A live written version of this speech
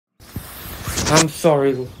I'm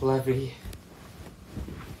sorry, Levy.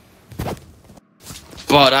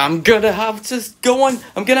 But I'm gonna have to go on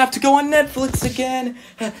Netflix again.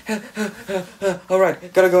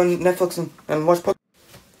 Alright, gotta go on Netflix and watch Pokemon.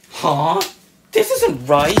 Huh? This isn't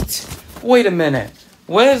right. Wait a minute.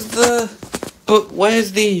 What happened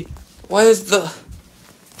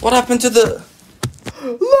to the...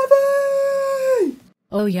 Levy!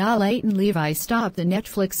 Oh yeah, Leighton Levi stopped the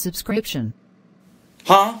Netflix subscription.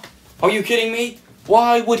 Huh? Are you kidding me?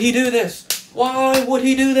 Why would he do this? Why would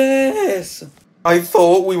he do this? I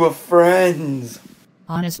thought we were friends.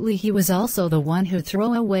 Honestly, he was also the one who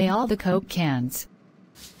threw away all the Coke cans.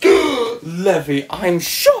 Levy, I'm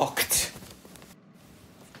shocked.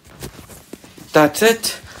 That's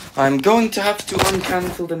it. I'm going to have to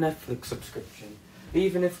uncancel the Netflix subscription.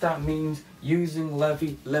 Even if that means using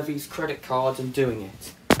Levy's credit card and doing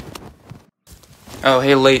it. Oh,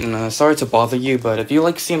 hey Leighton, sorry to bother you, but if you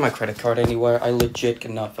see my credit card anywhere, I legit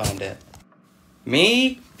cannot find it.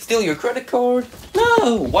 Me? Steal your credit card?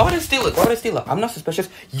 No! Why would I steal it? Why would I steal it? I'm not suspicious.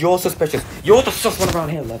 You're suspicious. You're the sus one around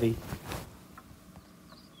here, Levy.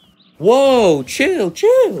 Whoa, chill.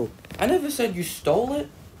 I never said you stole it.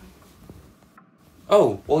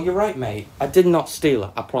 Oh, well, you're right, mate. I did not steal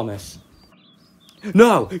it, I promise.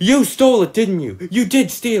 No, you stole it, didn't you? You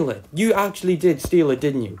did steal it. You actually did steal it,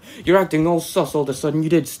 didn't you? You're acting all sus all of a sudden. You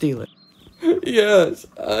did steal it. Yes,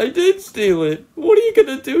 I did steal it. What are you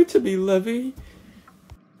gonna do to me, Levy?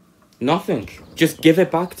 Nothing. Just give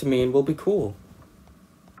it back to me and we'll be cool.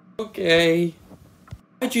 Okay.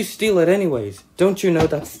 Why'd you steal it anyways? Don't you know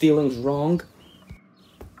that stealing's wrong?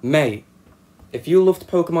 Mate, if you loved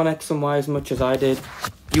Pokemon X and Y as much as I did,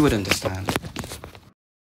 you would understand.